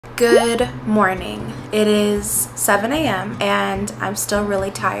Good morning. It is 7 a.m. and I'm still really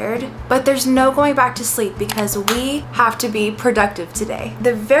tired, but there's no going back to sleep because we have to be productive today.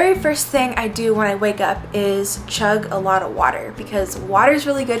 The very first thing I do when I wake up is chug a lot of water because water is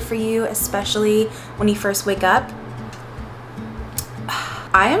really good for you, especially when you first wake up.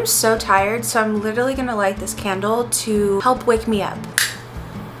 I am so tired, so I'm literally gonna light this candle to help wake me up.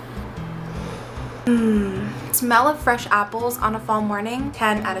 Smell of fresh apples on a fall morning,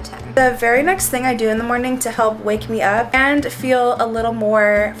 10 out of 10. The very next thing I do in the morning to help wake me up and feel a little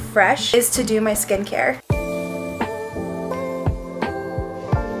more fresh is to do my skincare.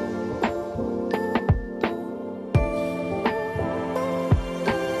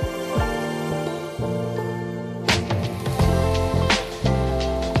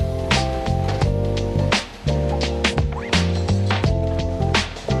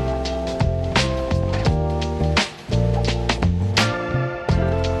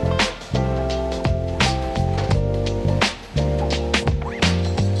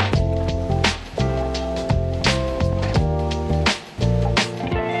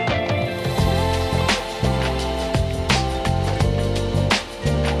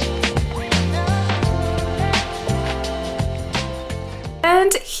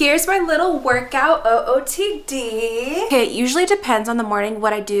 And here's my little workout OOTD. Okay, it usually depends on the morning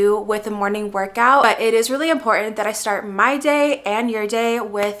what I do with the morning workout, but it is really important that I start my day and your day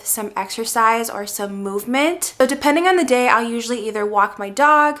with some exercise or some movement. So depending on the day, I'll usually either walk my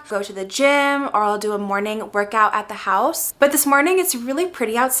dog, go to the gym, or I'll do a morning workout at the house. But this morning it's really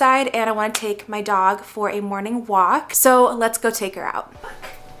pretty outside and I want to take my dog for a morning walk. So let's go take her out.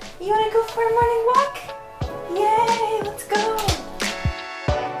 You want to go for a morning walk? Yay, let's go.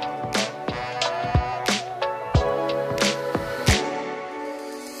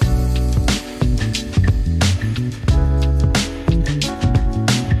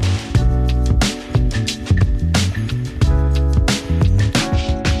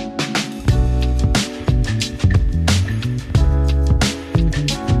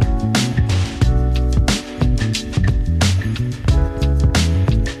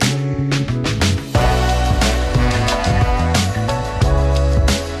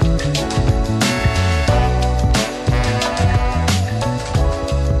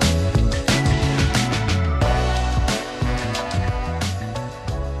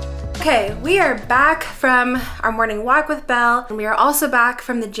 Okay, we are back from our morning walk with Belle, and we are also back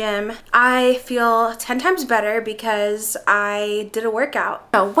from the gym. I feel 10 times better because I did a workout.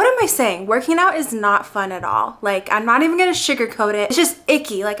 So what am I saying? Working out is not fun at all. Like, I'm not even gonna sugarcoat it. It's just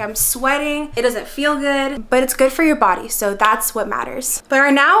icky. Like, I'm sweating. It doesn't feel good, but it's good for your body, so that's what matters. But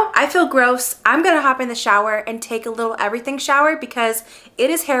right now, I feel gross. I'm gonna hop in the shower and take a little everything shower because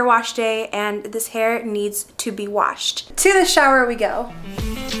it is hair wash day and this hair needs to be washed. To the shower we go.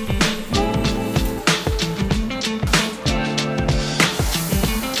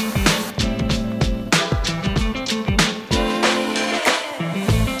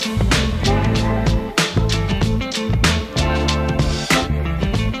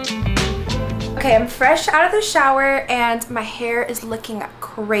 Okay, I'm fresh out of the shower and my hair is looking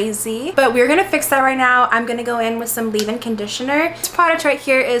crazy, but we're gonna fix that right now. I'm gonna go in with some leave-in conditioner. This product right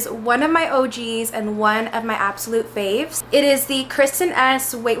here is one of my OGs and one of my absolute faves. It is the Kristen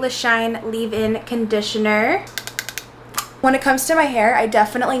S Weightless Shine Leave-In Conditioner. When it comes to my hair, I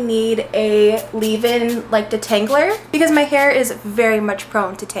definitely need a leave-in like detangler because my hair is very much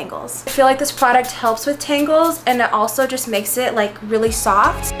prone to tangles. I feel like this product helps with tangles and it also just makes it like really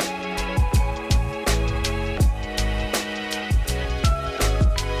soft.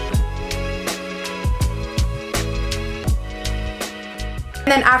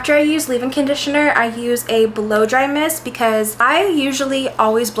 And then after I use leave-in conditioner, I use a blow dry mist because I usually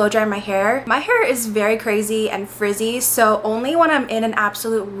always blow dry my hair. My hair is very crazy and frizzy, so only when I'm in an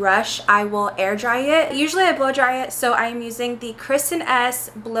absolute rush, I will air dry it. Usually I blow dry it, so I'm using the Kristen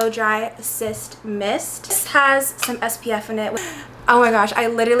S Blow Dry Assist Mist. This has some SPF in it. Oh my gosh, I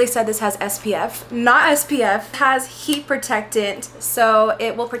literally said this has SPF. Not SPF, it has heat protectant, so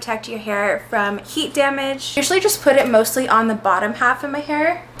it will protect your hair from heat damage. Usually just put it mostly on the bottom half of my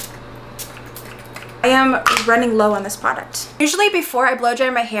hair. I am running low on this product. Usually before I blow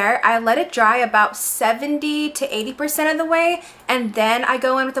dry my hair, I let it dry about 70 to 80% of the way, and then I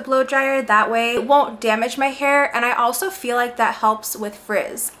go in with the blow dryer. That way it won't damage my hair, and I also feel like that helps with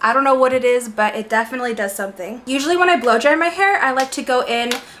frizz. I don't know what it is, but it definitely does something. Usually when I blow dry my hair, I like to go in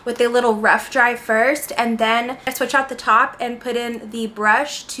with a little rough dry first, and then I switch out the top and put in the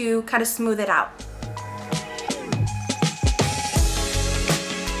brush to kind of smooth it out.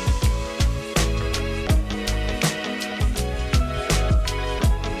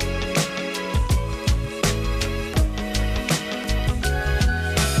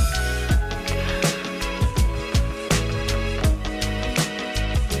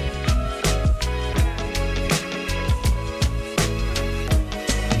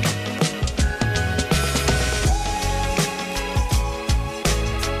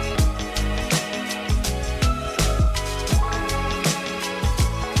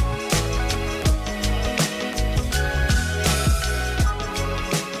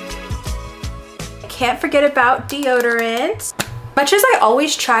 can't forget about deodorant. Much as I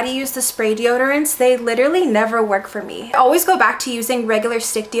always try to use the spray deodorants, they literally never work for me. I always go back to using regular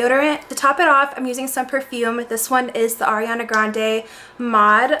stick deodorant. To top it off, I'm using some perfume. This one is the Ariana Grande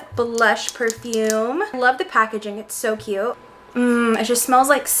Mod Blush Perfume. I love the packaging, it's so cute. It just smells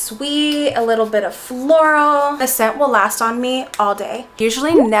like sweet, a little bit of floral. The scent will last on me all day.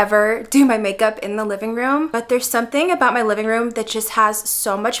 Usually never do my makeup in the living room, but there's something about my living room that just has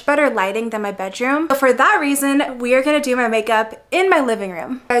so much better lighting than my bedroom. So for that reason, we are gonna do my makeup in my living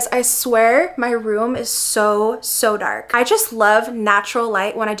room. Guys, I swear my room is so dark. I just love natural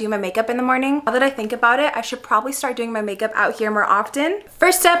light when I do my makeup in the morning. Now that I think about it, I should probably start doing my makeup out here more often.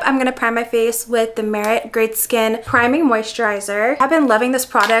 First up, I'm gonna prime my face with the Merit Great Skin Priming Moisturizer. I've been loving this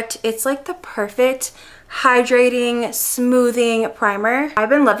product. It's like the perfect hydrating, smoothing primer. I've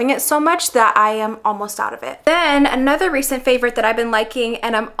been loving it so much that I am almost out of it. Then another recent favorite that I've been liking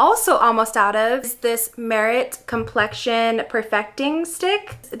and I'm also almost out of is this Merit Complexion Perfecting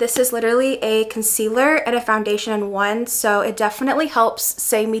Stick. This is literally a concealer and a foundation in one, so it definitely helps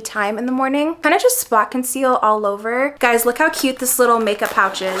save me time in the morning. Kind of just spot conceal all over. Guys, look how cute this little makeup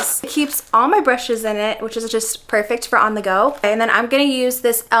pouch is. It keeps all my brushes in it, which is just perfect for on the go. And then I'm gonna use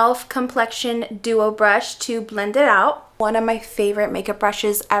this e.l.f. Complexion Duo Brush to blend it out. One of my favorite makeup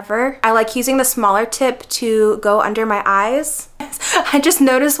brushes ever. I like using the smaller tip to go under my eyes. I just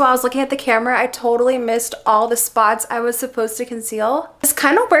noticed while I was looking at the camera, I totally missed all the spots I was supposed to conceal. This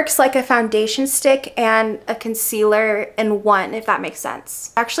kind of works like a foundation stick and a concealer in one, if that makes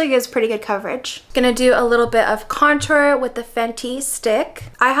sense. Actually gives pretty good coverage. Gonna do a little bit of contour with the Fenty stick.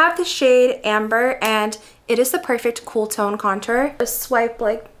 I have the shade Amber and it is the perfect cool tone contour. Just swipe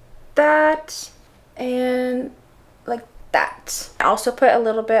like that and like that. I also put a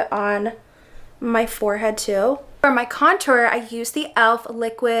little bit on my forehead too. For my contour, I use the e.l.f.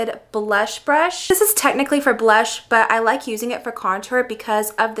 Liquid Blush Brush. This is technically for blush, but I like using it for contour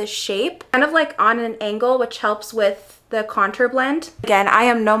because of the shape. Kind of like on an angle, which helps with the contour blend. Again, I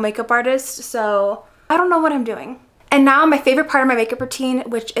am no makeup artist, so I don't know what I'm doing. And now my favorite part of my makeup routine,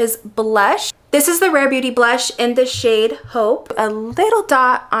 which is blush. This is the Rare Beauty blush in the shade Hope. A little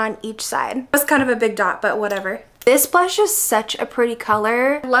dot on each side. It was kind of a big dot, but whatever. This blush is such a pretty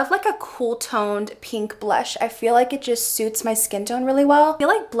color. I love like a cool toned pink blush. I feel like it just suits my skin tone really well. I feel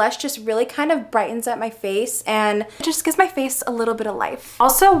like blush just really kind of brightens up my face and it just gives my face a little bit of life.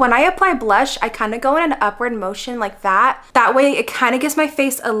 Also, when I apply blush, I kind of go in an upward motion like that. That way it kind of gives my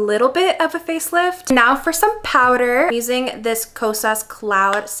face a little bit of a facelift. Now for some powder, I'm using this Kosas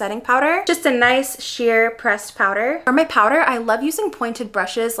Cloud setting powder. Just a nice sheer pressed powder. For my powder, I love using pointed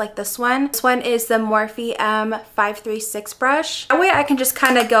brushes like this one. This one is the Morphe M536 brush. That way I can just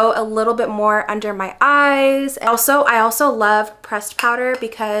kind of go a little bit more under my eyes. Also, I also love pressed powder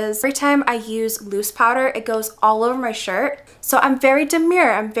because every time I use loose powder, it goes all over my shirt. So I'm very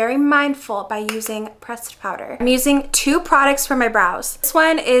demure, I'm very mindful by using pressed powder. I'm using two products for my brows. This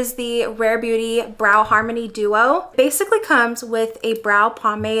one is the Rare Beauty Brow Harmony Duo. Basically comes with a brow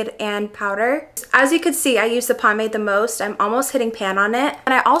pomade and powder. As you can see, I use the pomade the most. I'm almost hitting pan on it.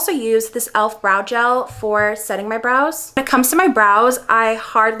 And I also use this e.l.f. brow gel for setting my brows. When it comes to my brows, I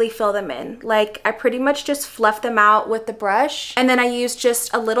hardly fill them in. Like, I pretty much just fluff them out with the brush. And then I use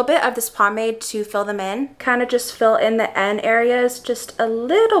just a little bit of this pomade to fill them in. Kind of just fill in the end areas just a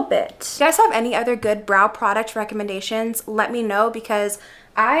little bit. If you guys have any other good brow product recommendations, let me know because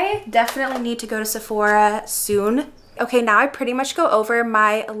I definitely need to go to Sephora soon. Okay, now I pretty much go over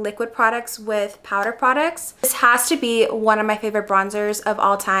my liquid products with powder products. This has to be one of my favorite bronzers of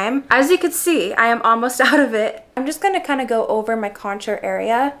all time. As you can see, I am almost out of it. I'm just gonna kind of go over my contour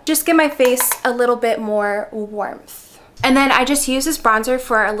area. Just give my face a little bit more warmth. And then I just use this bronzer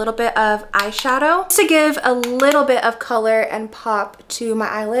for a little bit of eyeshadow to give a little bit of color and pop to my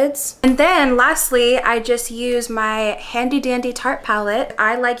eyelids. And then lastly, I just use my handy dandy Tarte palette.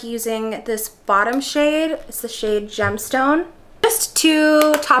 I like using this bottom shade. It's the shade Gemstone. Just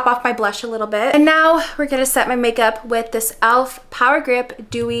to top off my blush a little bit. And now we're gonna set my makeup with this e.l.f. Power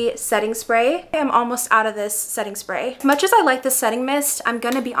Grip Dewy Setting Spray. I'm almost out of this setting spray. As much as I like the setting mist, I'm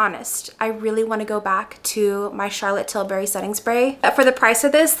gonna be honest, I really wanna go back to my Charlotte Tilbury setting spray. But for the price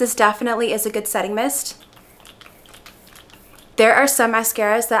of this, this definitely is a good setting mist. There are some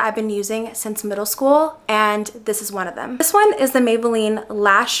mascaras that I've been using since middle school, and this is one of them. This one is the Maybelline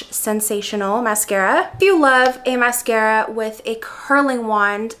Lash Sensational Mascara. If you love a mascara with a curling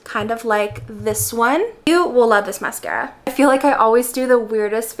wand, kind of like this one, you will love this mascara. I feel like I always do the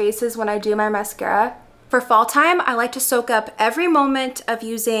weirdest faces when I do my mascara. For fall time, I like to soak up every moment of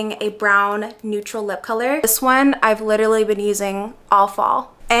using a brown neutral lip color. This one I've literally been using all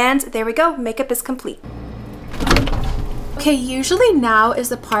fall. And there we go, makeup is complete. Okay, usually now is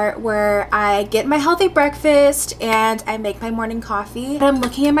the part where I get my healthy breakfast and I make my morning coffee. But I'm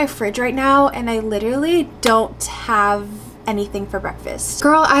looking at my fridge right now and I literally don't have anything for breakfast.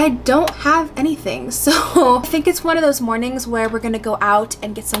 Girl, I don't have anything. So I think it's one of those mornings where we're gonna go out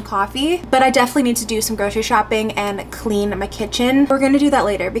and get some coffee, but I definitely need to do some grocery shopping and clean my kitchen. We're gonna do that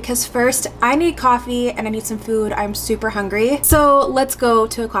later because first I need coffee and I need some food. I'm super hungry. So let's go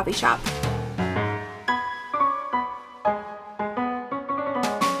to a coffee shop.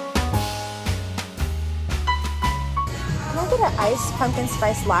 Can I get an iced pumpkin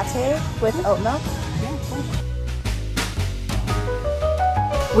spice latte with oat milk?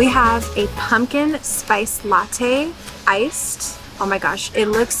 We have a pumpkin spice latte, iced. Oh my gosh, it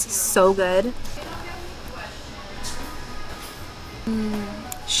looks so good.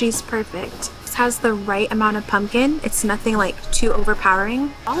 She's perfect. This has the right amount of pumpkin. It's nothing like too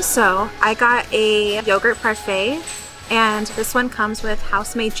overpowering. Also, I got a yogurt parfait, and this one comes with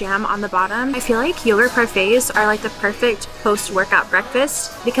house-made jam on the bottom. I feel like yogurt parfaits are like the perfect post-workout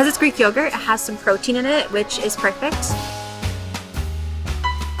breakfast. Because it's Greek yogurt, it has some protein in it, which is perfect.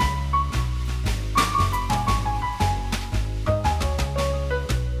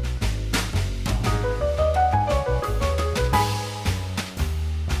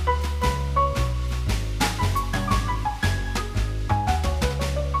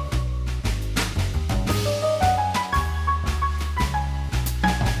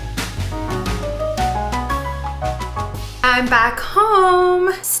 I'm back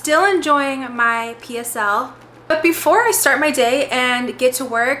home, still enjoying my PSL. But before I start my day and get to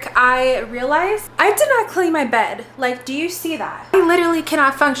work, I realized I did not clean my bed. Like, do you see that? I literally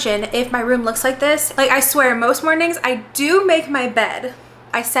cannot function if my room looks like this. Like, I swear, most mornings I do make my bed.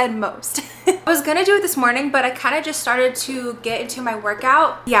 I said most. I was gonna do it this morning, but I kind of just started to get into my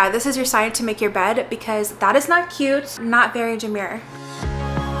workout. Yeah, this is your sign to make your bed because that is not cute, not very demure.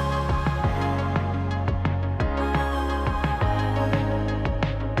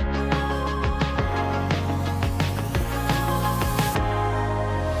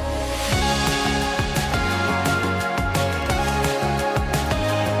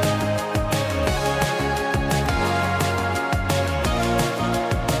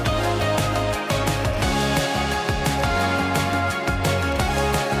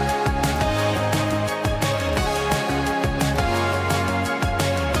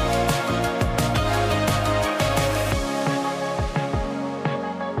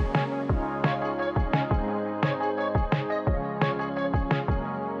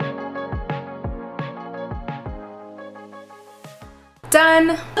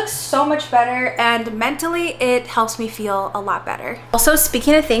 Done. Looks so much better, and mentally it helps me feel a lot better. Also,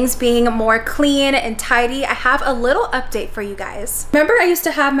 speaking of things being more clean and tidy, I have a little update for you guys. Remember I used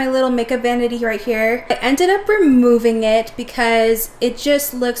to have my little makeup vanity right here? I ended up removing it because it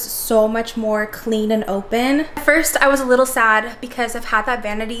just looks so much more clean and open. At first I was a little sad because I've had that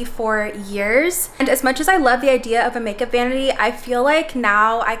vanity for years, and as much as I love the idea of a makeup vanity, I feel like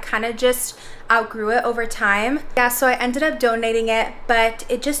now I kind of just outgrew it over time. Yeah, so I ended up donating it, but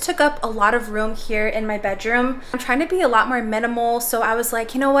it just took up a lot of room here in my bedroom. I'm trying to be a lot more minimal, so I was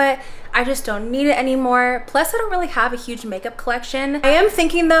like, you know what? I just don't need it anymore. Plus, I don't really have a huge makeup collection. I am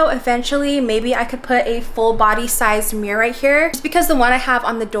thinking though, eventually, maybe I could put a full body size mirror right here, just because the one I have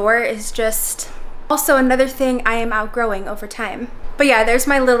on the door is just also another thing I am outgrowing over time. But yeah, there's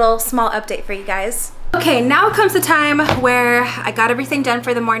my little small update for you guys. Okay, now comes the time where I got everything done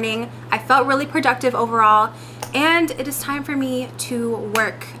for the morning. I felt really productive overall, and it is time for me to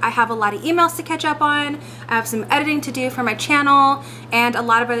work. I have a lot of emails to catch up on. I have some editing to do for my channel and a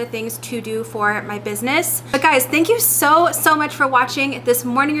lot of other things to do for my business. But guys, thank you so much for watching this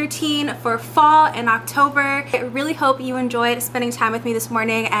morning routine for fall and October. I really hope you enjoyed spending time with me this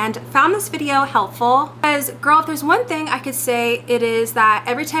morning and found this video helpful. Because girl, if there's one thing I could say, it is that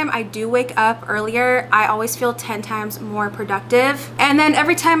every time I do wake up earlier, I always feel 10 times more productive. And then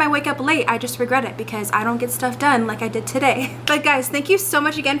every time I wake up late, I just regret it because I don't get stuff done like I did today. But guys, thank you so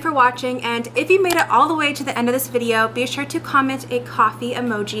much again for watching, and if you made it all the way to the end of this video, be sure to comment a coffee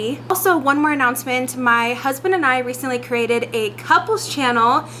emoji. Also, one more announcement, my husband and I recently created a couples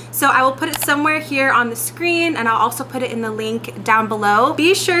channel, so I will put it somewhere here on the screen, and I'll also put it in the link down below.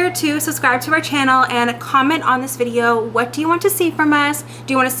 Be sure to subscribe to our channel and comment on this video. What do you want to see from us?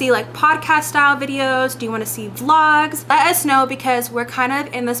 Do you want to see like podcast style videos? Do you want to see vlogs? Let us know, because we're kind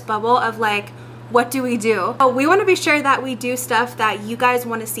of in this bubble of like, what do we do? Oh, we want to be sure that we do stuff that you guys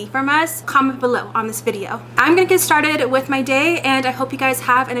want to see from us. Comment below on this video. I'm gonna get started with my day, and I hope you guys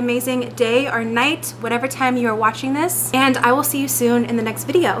have an amazing day or night, whatever time you are watching this, and I will see you soon in the next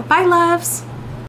video. Bye, loves.